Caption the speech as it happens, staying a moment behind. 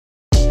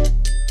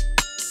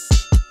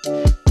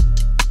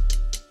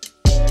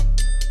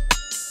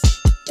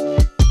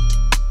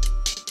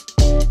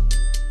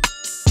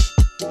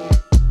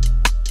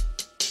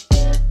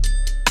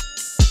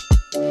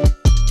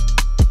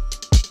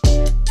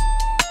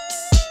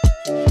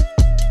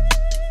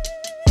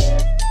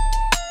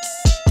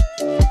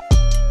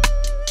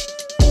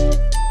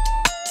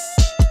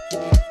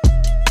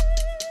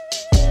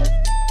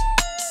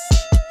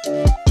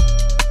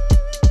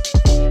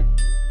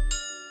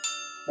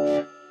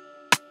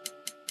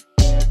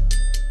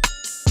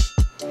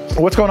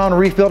What's going on,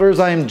 Reef Builders?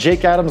 I am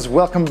Jake Adams.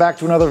 Welcome back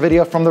to another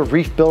video from the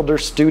Reef Builder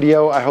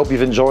Studio. I hope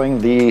you've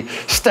enjoying the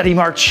steady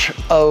march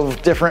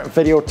of different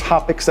video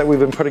topics that we've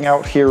been putting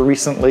out here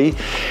recently.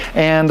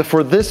 And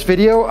for this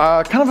video,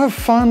 kind of a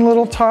fun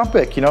little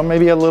topic, you know,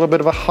 maybe a little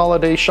bit of a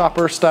holiday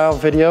shopper style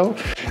video.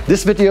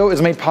 This video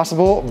is made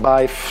possible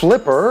by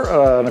Flipper,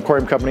 an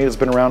aquarium company that's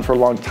been around for a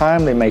long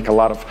time. They make a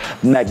lot of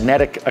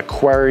magnetic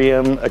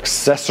aquarium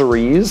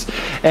accessories.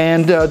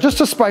 And just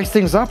to spice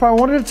things up, I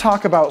wanted to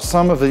talk about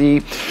some of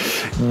the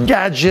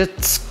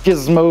gadgets,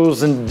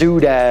 gizmos, and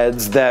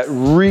doodads that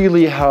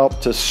really help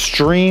to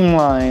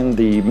streamline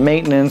the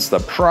maintenance, the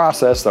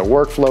process, the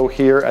workflow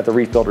here at the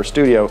Reef Builder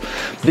Studio.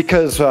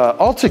 Because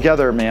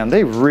altogether, man,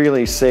 they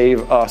really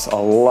save us a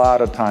lot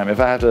of time. If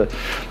I had to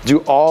do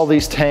all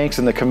these tanks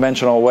in the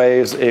conventional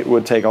ways, it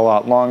would take a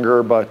lot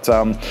longer. But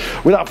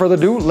without further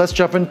ado, let's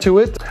jump into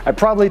it. I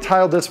probably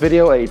titled this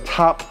video a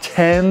top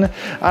 10.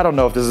 I don't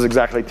know if this is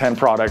exactly 10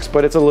 products,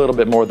 but it's a little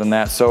bit more than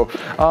that. So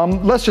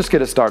let's just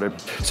get it started.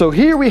 So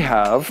here we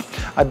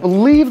have, I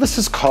believe this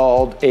is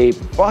called a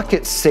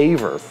bucket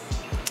saver.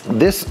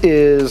 This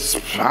is,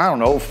 I don't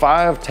know,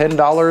 $5,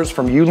 $10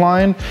 from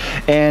Uline,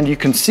 and you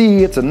can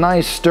see it's a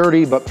nice,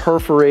 sturdy, but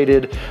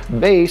perforated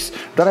base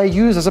that I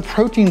use as a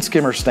protein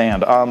skimmer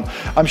stand.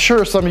 I'm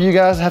sure some of you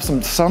guys have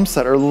some sumps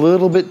that are a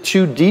little bit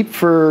too deep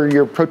for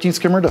your protein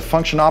skimmer to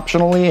function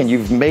optionally, and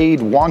you've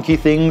made wonky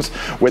things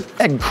with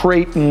egg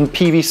crate and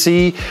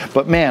PVC,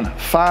 but man,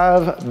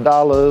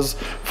 $5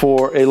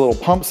 for a little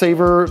pump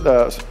saver,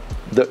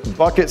 the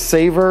bucket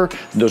saver.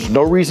 There's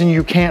no reason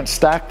you can't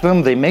stack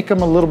them. They make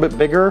them a little bit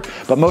bigger,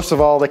 but most of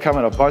all, they come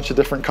in a bunch of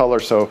different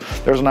colors. So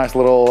there's a nice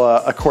little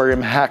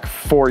aquarium hack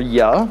for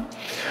ya.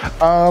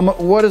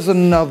 What is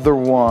another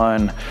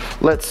one?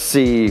 Let's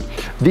see.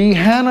 The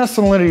HANA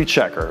salinity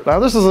checker. Now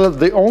this is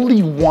the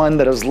only one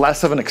that is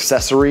less of an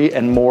accessory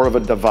and more of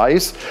a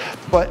device,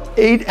 but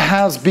it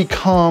has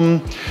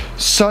become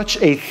such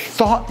a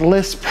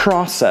thoughtless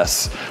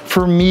process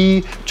for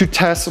me to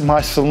test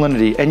my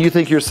salinity. And you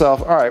think to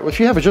yourself, all right, well,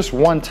 if you have just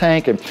one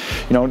tank and,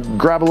 you know,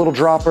 grab a little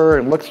dropper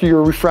and look through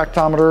your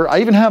refractometer. I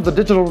even have the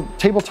digital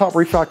tabletop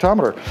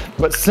refractometer,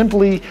 but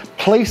simply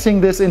placing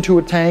this into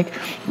a tank,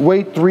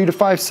 wait 3 to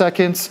 5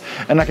 seconds,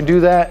 and I can do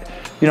that,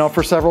 you know,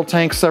 for several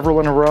tanks, several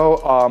in a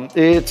row.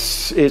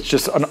 It's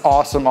just an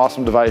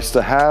awesome device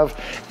to have.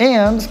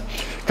 And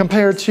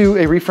compared to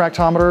a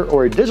refractometer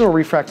or a digital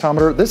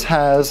refractometer, this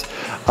has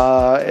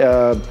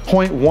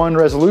 0.1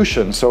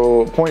 resolution,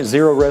 so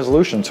 0.0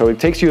 resolution. So it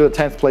takes you to the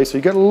 10th place, so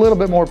you get a little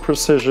bit more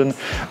precision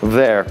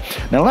there.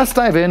 Now let's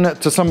dive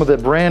into some of the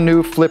brand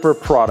new Flipper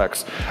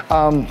products.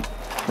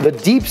 The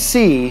Deep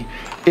Sea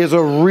is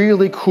a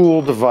really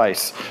cool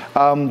device.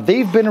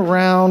 They've been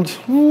around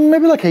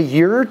maybe like a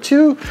year or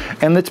two,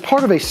 and it's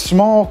part of a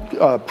small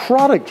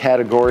product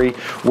category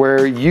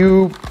where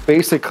you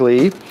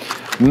basically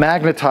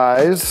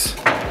magnetize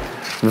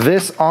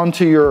this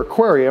onto your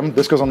aquarium.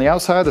 This goes on the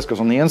outside, this goes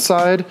on the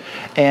inside,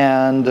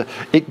 and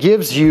it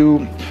gives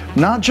you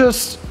not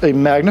just a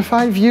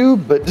magnified view,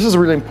 but this is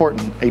really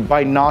important, a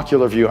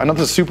binocular view. I know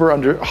this is super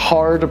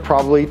hard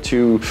probably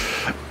to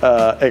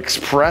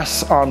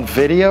express on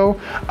video,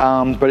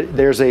 but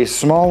there's a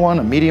small one,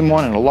 a medium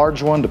one, and a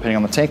large one, depending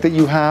on the tank that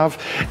you have,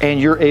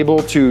 and you're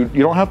able to,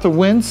 you don't have to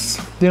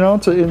wince, you know,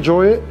 to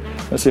enjoy it.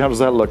 Let's see, how does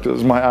that look?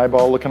 Is my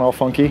eyeball looking all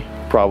funky?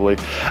 Probably.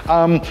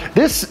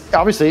 This,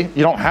 obviously,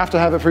 you don't have to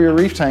have it for your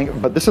reef tank,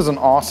 but this is an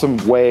awesome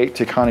way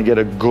to kind of get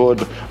a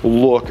good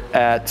look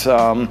at,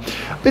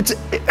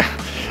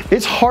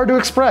 it's hard to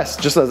express,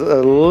 just a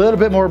little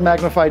bit more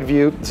magnified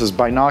view. This is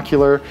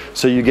binocular,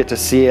 so you get to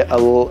see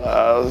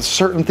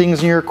certain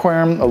things in your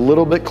aquarium a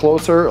little bit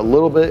closer, a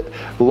little bit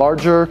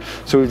larger.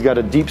 So we've got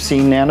a Deep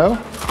Sea Nano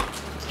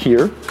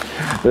here,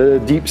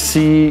 the Deep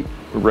Sea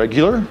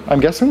Regular, I'm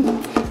guessing,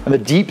 and the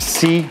Deep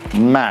Sea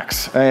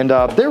Max. And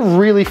they're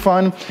really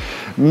fun.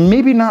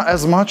 Maybe not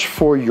as much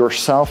for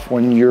yourself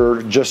when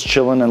you're just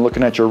chilling and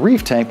looking at your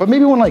reef tank, but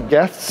maybe when like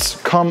guests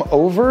come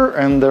over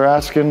and they're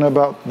asking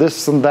about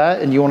this and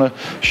that, and you want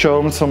to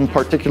show them some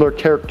particular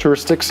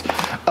characteristics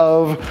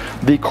of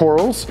the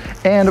corals.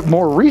 And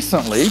more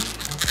recently,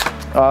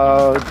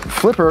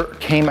 Flipper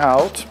came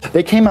out.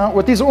 They came out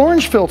with these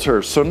orange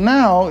filters. So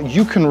now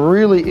you can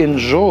really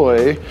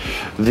enjoy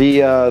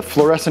the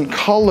fluorescent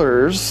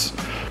colors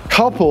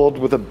coupled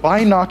with a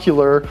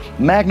binocular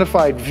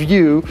magnified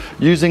view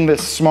using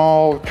this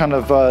small kind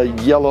of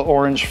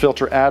yellow-orange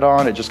filter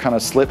add-on. It just kind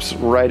of slips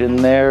right in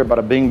there,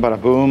 bada bing,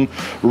 bada boom.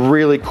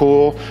 Really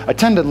cool. I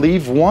tend to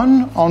leave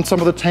one on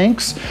some of the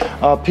tanks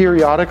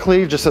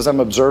periodically, just as I'm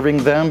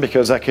observing them,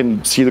 because I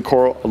can see the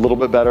coral a little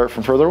bit better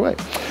from further away.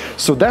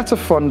 So that's a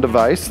fun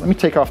device. Let me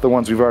take off the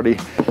ones we've already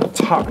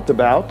talked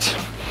about.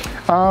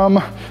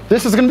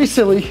 This is gonna be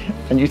silly,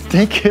 and you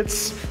think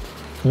it's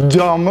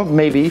dumb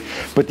maybe,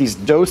 but these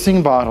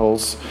dosing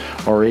bottles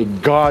are a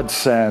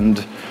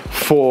godsend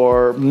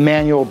for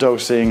manual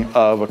dosing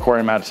of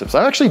aquarium additives.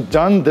 I've actually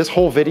done this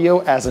whole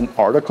video as an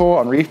article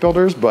on Reef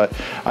Builders, but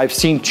I've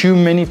seen too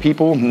many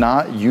people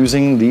not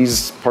using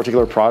these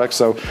particular products.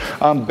 So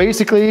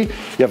basically,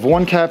 you have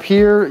one cap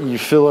here, you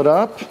fill it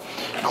up,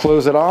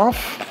 close it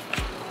off,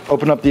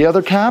 open up the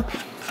other cap,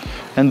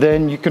 and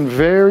then you can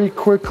very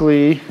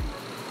quickly,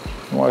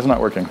 why is it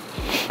not working?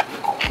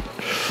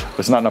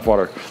 It's not enough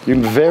water. You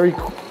can very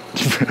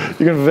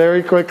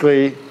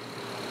quickly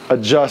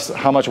adjust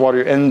how much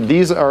water, and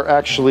these are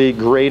actually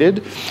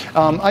graded.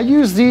 I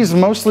use these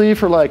mostly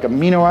for like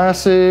amino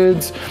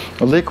acids,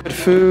 liquid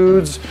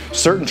foods,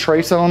 certain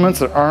trace elements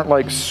that aren't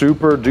like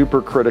super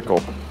duper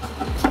critical.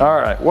 All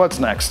right, what's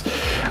next?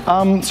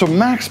 So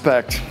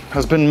MaxSpect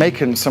has been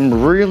making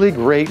some really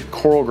great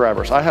coral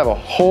grabbers. I have a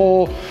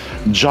whole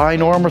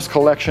ginormous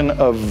collection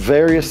of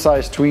various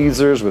size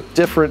tweezers with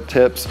different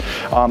tips.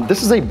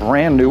 This is a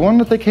brand new one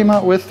that they came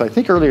out with, I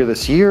think earlier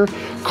this year,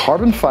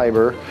 carbon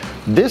fiber.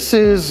 This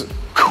is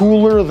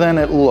cooler than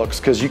it looks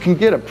because you can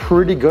get a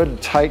pretty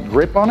good tight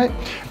grip on it,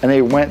 and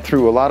they went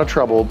through a lot of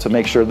trouble to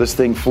make sure this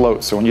thing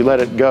floats. So when you let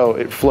it go,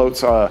 it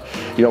floats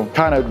you know,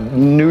 kind of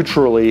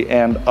neutrally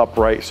and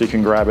upright, so you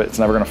can grab it. It's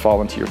never going to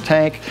fall into your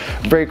tank.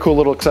 Very cool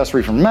little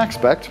accessory from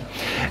MaxSpect.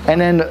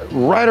 And then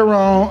right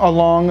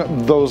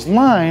along those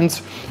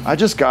lines, I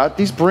just got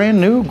these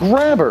brand new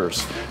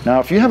grabbers.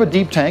 Now if you have a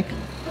deep tank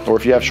or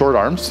if you have short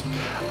arms,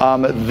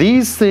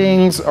 these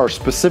things are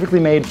specifically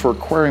made for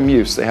aquarium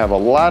use. They have a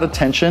lot of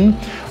tension.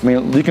 I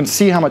mean, you can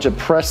see how much it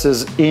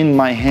presses in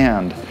my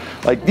hand.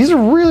 Like, these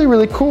are really,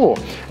 really cool.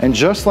 And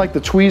just like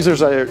the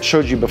tweezers I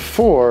showed you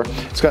before,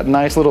 it's got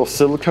nice little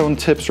silicone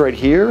tips right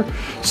here.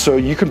 So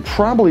you can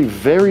probably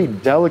very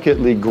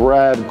delicately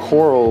grab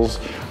corals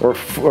or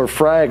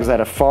frags that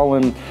have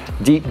fallen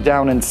deep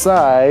down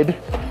inside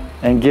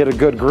and get a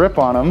good grip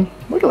on them.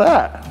 Look at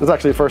that. This is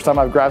actually the first time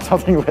I've grabbed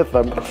something with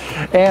them.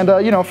 And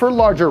you know, for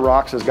larger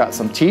rocks, it's got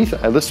some teeth.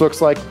 This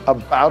looks like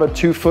about a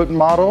 2-foot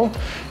model.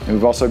 And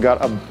we've also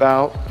got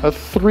about a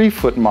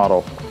 3-foot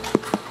model.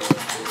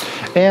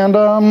 And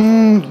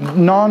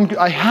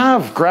I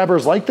have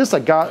grabbers like this.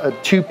 I got a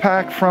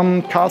 2-pack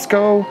from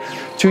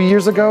Costco 2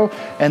 years ago,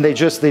 and they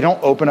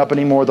don't open up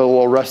anymore. They're a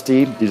little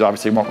rusty. These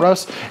obviously won't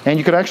rust. And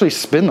you could actually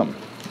spin them.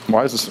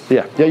 Why is this?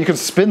 Yeah, you can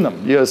spin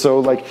them. Yeah, so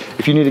like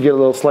if you need to get a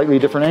little slightly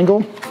different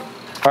angle.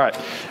 All right,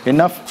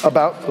 enough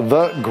about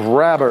the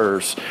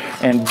grabbers,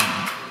 and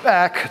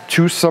back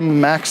to some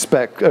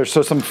MaxSpect,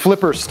 so some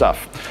flipper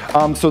stuff.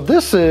 So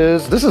this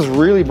is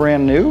really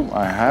brand new.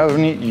 I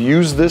haven't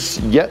used this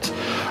yet,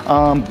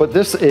 but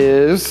this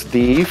is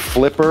the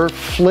Flipper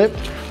Flip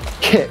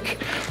Kick.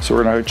 So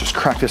we're gonna just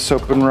crack this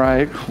open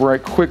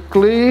right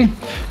quickly.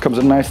 Comes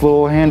a nice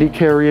little handy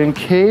carrying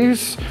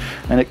case,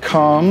 and it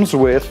comes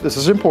with, this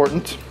is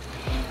important,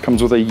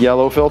 comes with a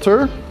yellow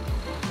filter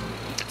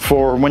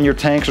for when your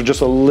tanks are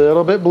just a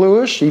little bit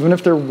bluish. Even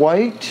if they're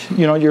white,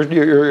 you know,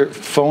 your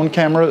phone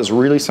camera is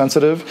really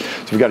sensitive.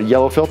 So we've got a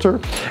yellow filter.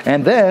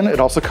 And then it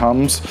also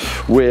comes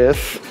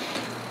with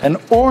an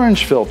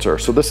orange filter.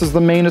 So this is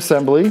the main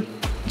assembly.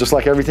 Just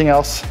like everything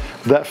else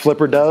that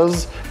Flipper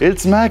does,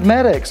 it's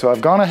magnetic. So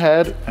I've gone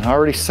ahead and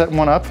already set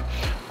one up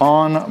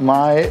on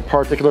my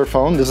particular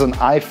phone. This is an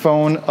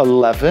iPhone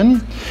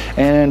 11,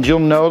 and you'll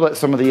know that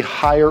some of the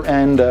higher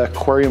end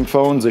aquarium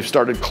phones, they've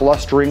started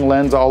clustering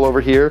lens all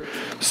over here.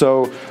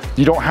 So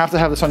you don't have to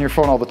have this on your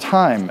phone all the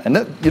time. And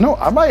that, you know,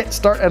 I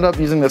might end up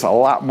using this a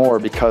lot more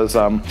because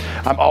I'm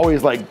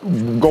always like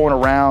going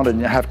around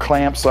and have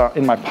clamps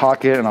in my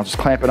pocket, and I'll just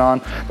clamp it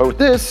on. But with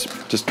this,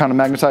 just kind of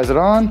magnetize it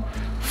on,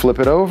 flip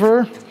it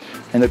over.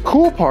 And the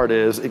cool part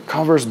is it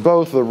covers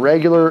both the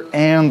regular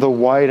and the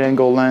wide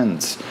angle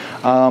lens.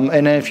 And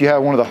then if you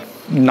have one of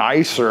the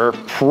nicer,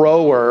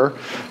 pro-er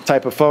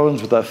type of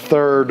phones with a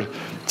third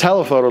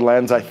telephoto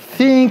lens, I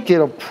think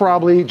it'll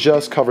probably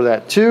just cover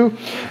that too.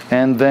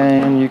 And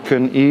then you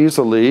can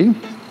easily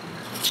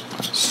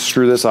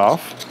screw this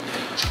off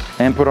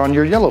and put on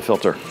your yellow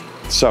filter.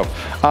 So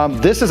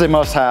this is a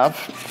must-have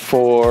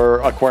for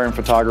aquarium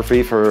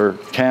photography, for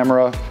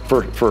camera,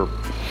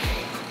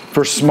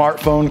 for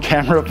smartphone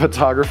camera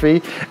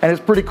photography. And it's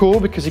pretty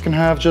cool because you can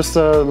have just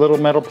a little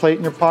metal plate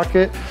in your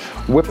pocket,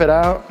 whip it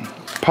out,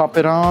 pop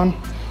it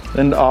on,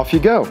 and off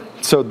you go.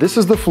 So this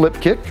is the Flip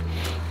Kick.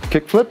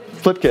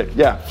 Flip Kick,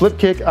 yeah, Flip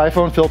Kick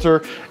iPhone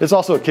filter. It's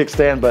also a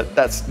kickstand, but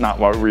that's not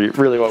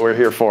really what we're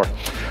here for.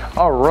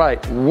 All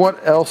right,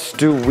 what else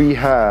do we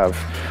have?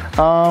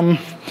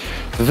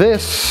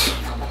 This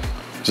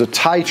is a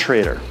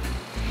titrator.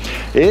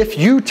 If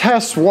you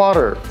test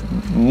water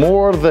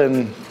more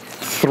than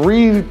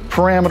 3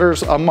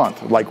 parameters a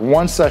month, like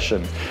one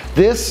session,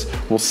 this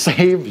will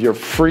save your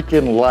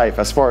freaking life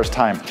as far as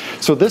time.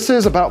 So this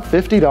is about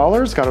 $50,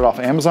 got it off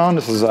Amazon.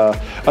 This is a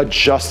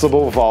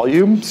adjustable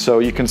volume, so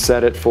you can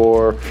set it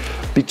for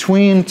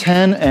between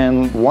 10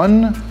 and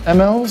 1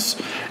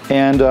 mLs.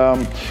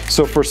 And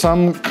so for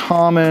some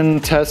common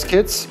test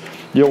kits,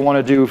 you'll want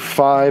to do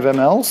 5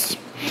 mLs.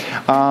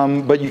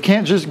 But you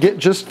can't just get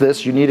just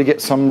this, you need to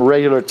get some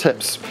regular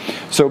tips.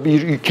 So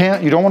you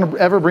don't want to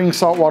ever bring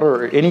salt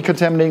water or any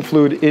contaminating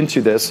fluid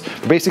into this.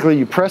 Basically,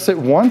 you press it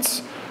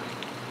once,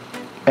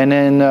 and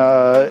then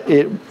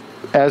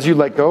as you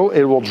let go,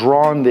 it will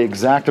draw in the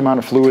exact amount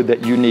of fluid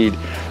that you need.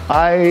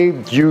 I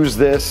use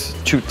this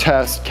to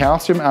test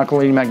calcium,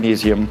 alkaline,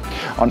 magnesium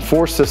on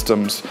 4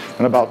 systems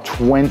in about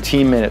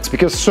 20 minutes,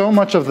 because so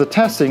much of the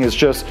testing is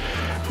just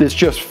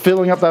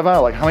filling up that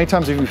vial. Like, how many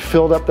times have you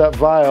filled up that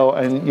vial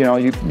and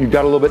you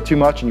got a little bit too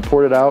much and you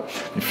poured it out,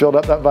 you filled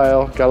up that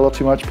vial, got a little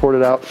too much, poured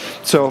it out.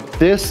 So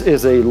this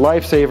is a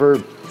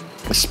lifesaver,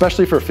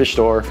 especially for a fish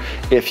store,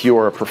 if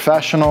you're a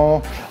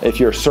professional, if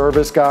you're a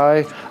service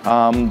guy,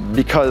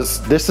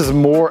 because this is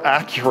more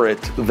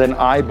accurate than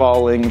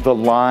eyeballing the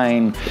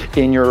line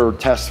in your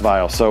test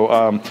vial. So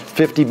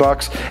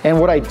 $50. And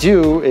what I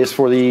do is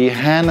for the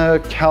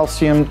HANA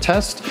calcium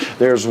test,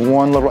 there's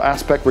one little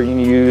aspect where you can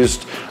use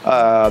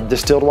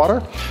distilled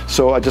water.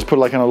 So I just put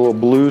like a little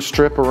blue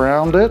strip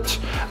around it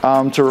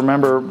to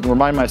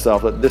remind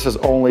myself that this is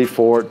only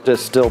for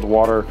distilled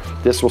water.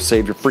 This will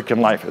save your freaking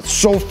life. It's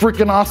so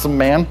freaking awesome,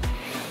 man.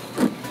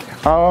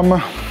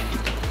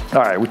 All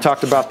right, we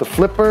talked about the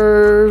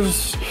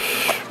flippers,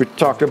 we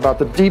talked about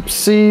the deep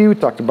sea, we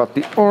talked about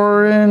the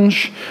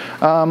orange.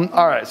 All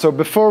right, so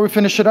before we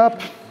finish it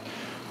up,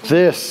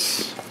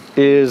 this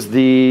is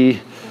the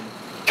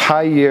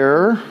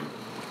Karcher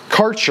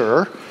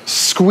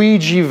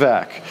Squeegee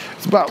Vac.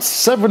 It's about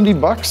 70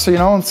 bucks, you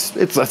know,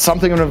 it's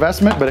something of an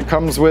investment, but it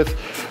comes with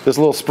this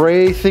little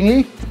spray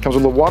thingy. It comes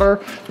with a little water,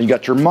 and you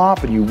got your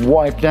mop, and you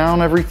wipe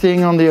down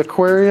everything on the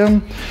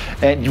aquarium,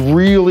 and you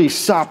really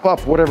sop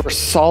up whatever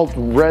salt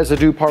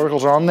residue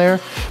particles are on there,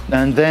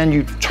 and then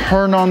you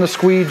turn on the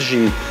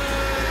squeegee.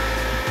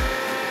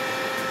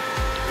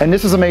 And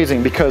this is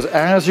amazing, because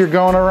as you're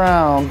going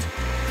around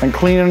and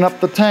cleaning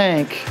up the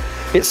tank,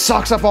 it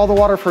sucks up all the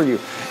water for you.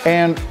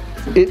 And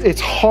it's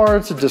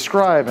hard to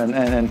describe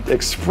and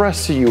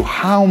express to you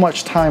how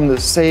much time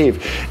this saves.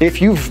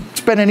 If you've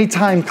spent any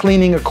time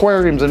cleaning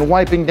aquariums and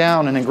wiping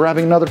down and then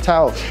grabbing another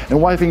towel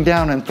and wiping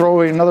down and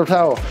throwing another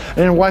towel and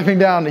then wiping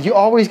down, you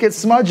always get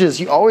smudges.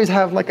 You always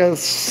have like a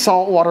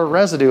saltwater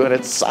residue, and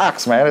it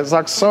sucks, man. It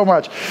sucks so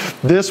much.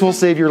 This will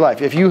save your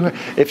life. Even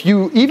if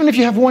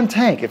you have one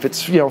tank, if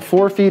it's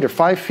 4 feet or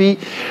 5 feet,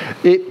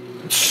 it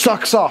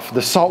sucks off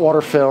the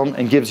saltwater film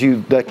and gives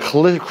you that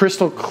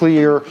crystal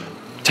clear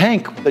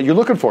tank that you're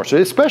looking for. So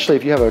especially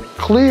if you have a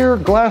clear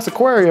glass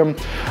aquarium,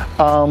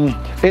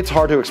 it's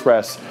hard to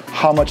express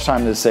how much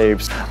time this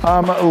saves.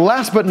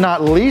 Last but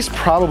not least,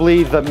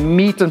 probably the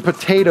meat and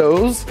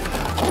potatoes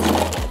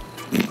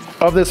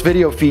of this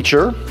video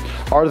feature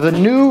are the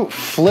new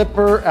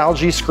Flipper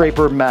algae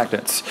scraper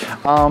magnets.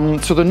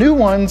 So the new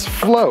ones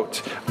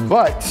float,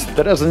 but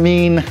that doesn't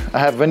mean I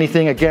have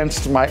anything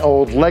against my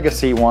old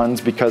legacy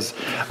ones, because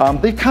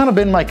they've kind of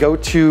been my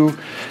go-to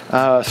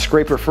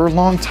scraper for a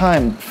long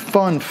time.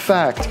 Fun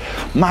fact,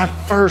 my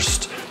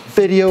first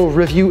video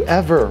review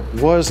ever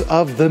was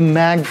of the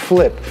Mag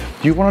Flip.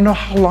 Do you want to know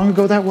how long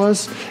ago that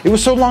was? It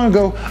was so long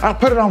ago, I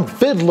put it on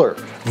Vidler.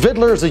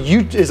 Vidler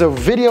is a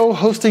video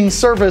hosting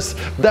service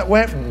that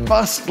went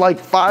bust like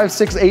 5,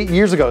 6, 8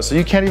 years ago, so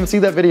you can't even see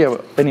that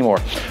video anymore.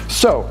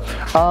 So,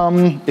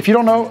 if you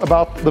don't know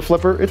about the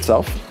Flipper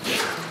itself,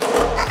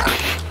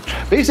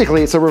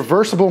 basically it's a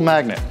reversible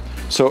magnet.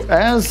 So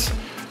as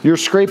you're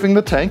scraping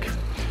the tank,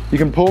 you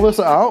can pull this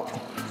out,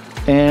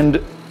 and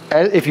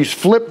if you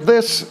flip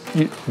this,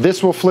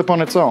 this will flip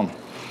on its own,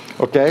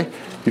 okay?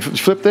 You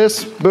flip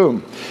this,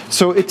 boom.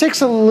 So it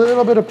takes a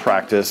little bit of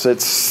practice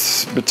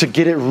to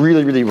get it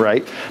really, really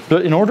right.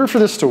 But in order for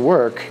this to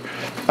work,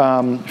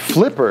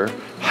 Flipper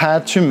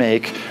had to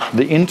make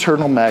the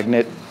internal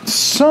magnet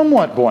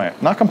somewhat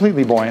buoyant, not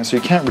completely buoyant, so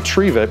you can't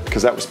retrieve it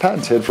because that was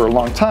patented for a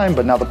long time,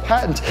 but now the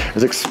patent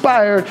is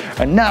expired,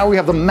 and now we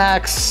have the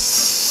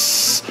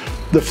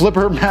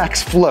Flipper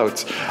Max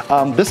float.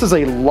 This is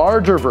a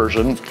larger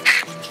version.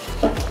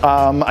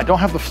 I don't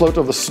have the float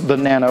of the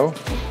Nano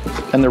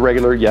and the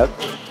regular yet,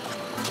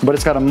 but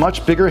it's got a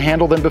much bigger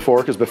handle than before,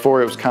 because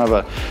before it was kind of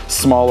a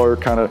smaller,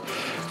 kind of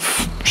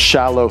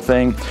shallow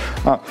thing.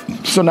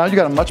 So now you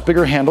got a much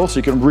bigger handle, so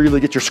you can really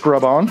get your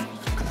scrub on.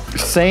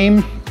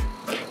 Same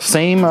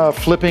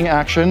flipping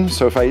action.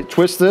 So if I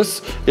twist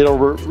this, it'll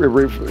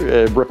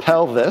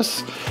repel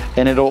this,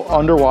 and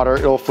underwater,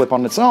 it'll flip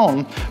on its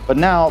own. But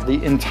now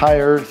the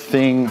entire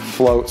thing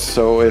floats.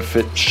 So if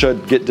it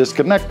should get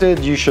disconnected,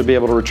 you should be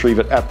able to retrieve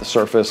it at the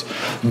surface.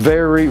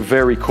 Very,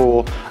 very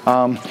cool.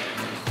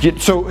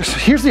 So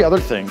here's the other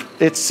thing.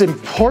 It's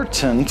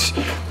important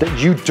that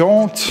you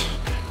don't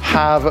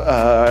have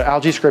an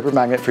algae scraper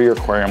magnet for your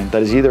aquarium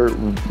that is either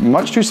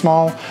much too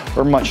small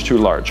or much too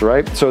large,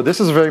 right? So this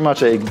is very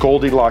much a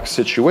Goldilocks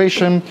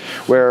situation,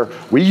 where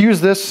we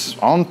use this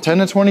on 10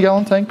 to 20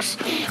 gallon tanks.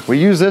 We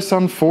use this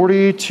on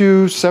 40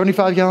 to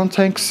 75 gallon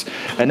tanks,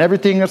 and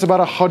everything that's about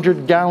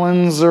 100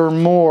 gallons or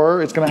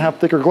more, it's gonna have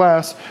thicker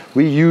glass.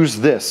 We use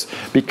this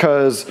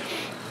because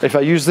If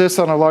I use this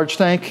on a large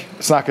tank,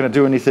 it's not gonna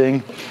do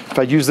anything. If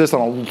I use this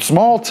on a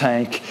small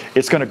tank,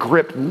 it's gonna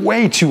grip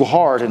way too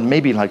hard and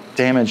maybe like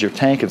damage your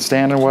tank and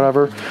stand or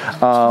whatever.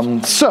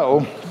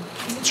 So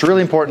it's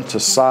really important to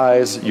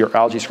size your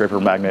algae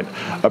scraper magnet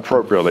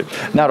appropriately.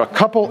 Now, a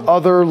couple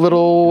other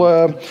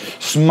little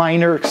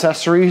minor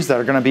accessories that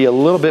are gonna be a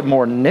little bit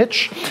more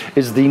niche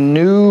is the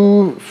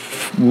new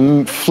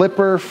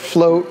Flipper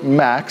Float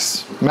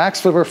Max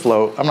Flipper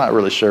Float. I'm not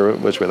really sure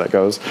which way that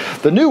goes.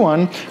 The new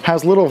one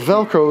has little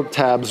Velcro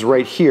tabs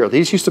right here.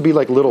 These used to be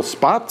like little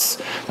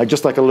spots, like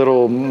just like a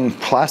little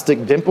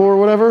plastic dimple or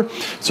whatever,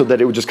 so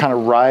that it would just kind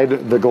of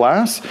ride the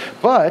glass.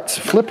 But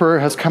Flipper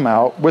has come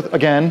out with,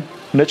 again,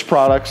 niche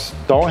products,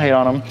 don't hate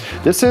on them.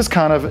 This is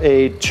kind of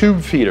a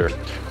tube feeder,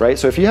 right?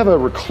 So if you have a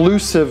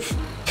reclusive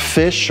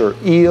fish or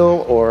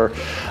eel or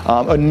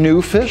a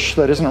new fish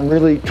that isn't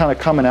really kind of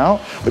coming out,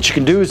 what you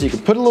can do is you can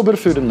put a little bit of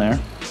food in there,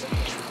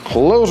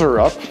 close her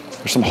up,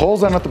 there's some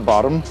holes down at the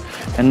bottom,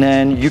 and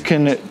then you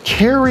can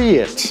carry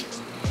it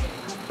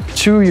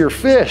to your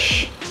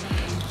fish.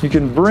 You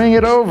can bring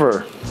it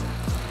over.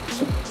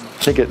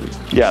 I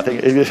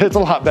think it's a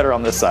lot better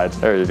on this side.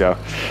 There you go.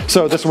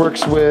 So this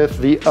works with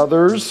the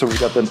others. So we've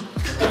got the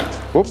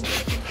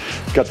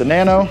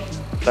Nano,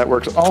 that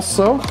works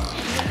also.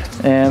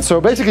 And so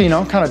basically, you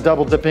know, kind of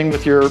double dipping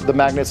with the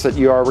magnets that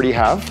you already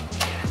have.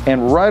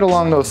 And right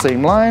along those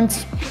same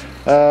lines,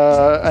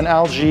 an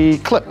algae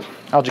clip.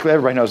 Algae clip,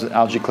 everybody knows an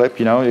algae clip,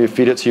 you know, you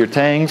feed it to your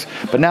tangs.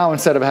 But now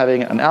instead of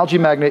having an algae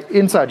magnet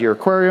inside your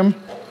aquarium,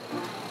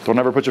 don't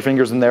ever put your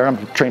fingers in there. I'm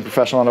a trained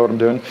professional, I know what I'm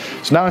doing.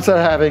 So now instead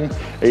of having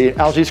an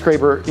algae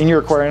scraper in your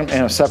aquarium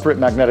and a separate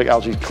magnetic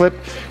algae clip,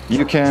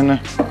 you can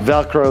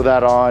Velcro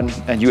that on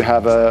and you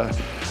have a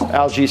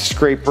algae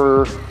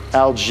scraper,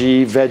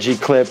 algae, veggie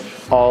clip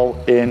all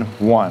in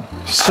one.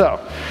 So,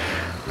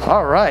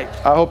 all right,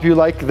 I hope you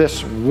like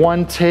this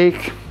one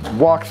take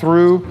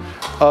walkthrough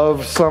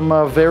of some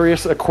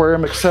various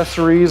aquarium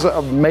accessories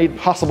made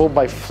possible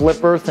by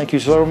Flipper. Thank you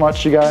so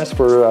much, you guys,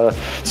 for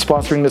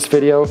sponsoring this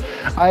video.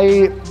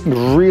 I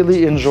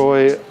really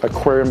enjoy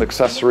aquarium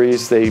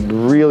accessories. They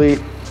really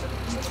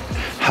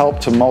help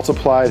to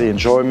multiply the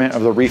enjoyment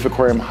of the reef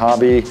aquarium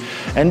hobby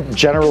and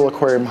general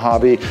aquarium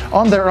hobby.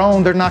 On their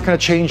own, they're not gonna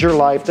change your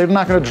life. They're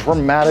not gonna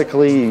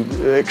dramatically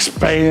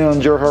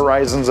expand your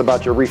horizons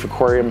about your reef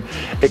aquarium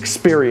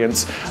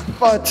experience.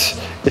 But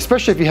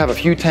especially if you have a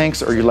few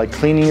tanks or you like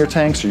cleaning your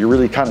tanks or you're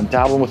really kind of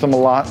dabbling with them a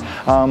lot,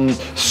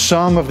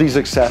 some of these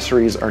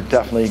accessories are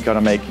definitely gonna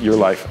make your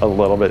life a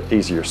little bit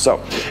easier. So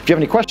if you have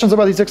any questions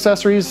about these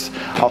accessories,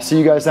 I'll see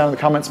you guys down in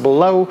the comments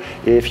below.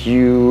 If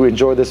you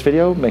enjoyed this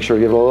video, make sure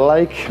to give it a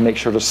like. Make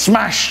sure to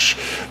smash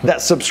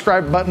that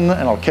subscribe button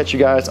and I'll catch you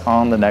guys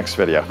on the next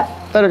video.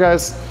 Later,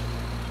 guys.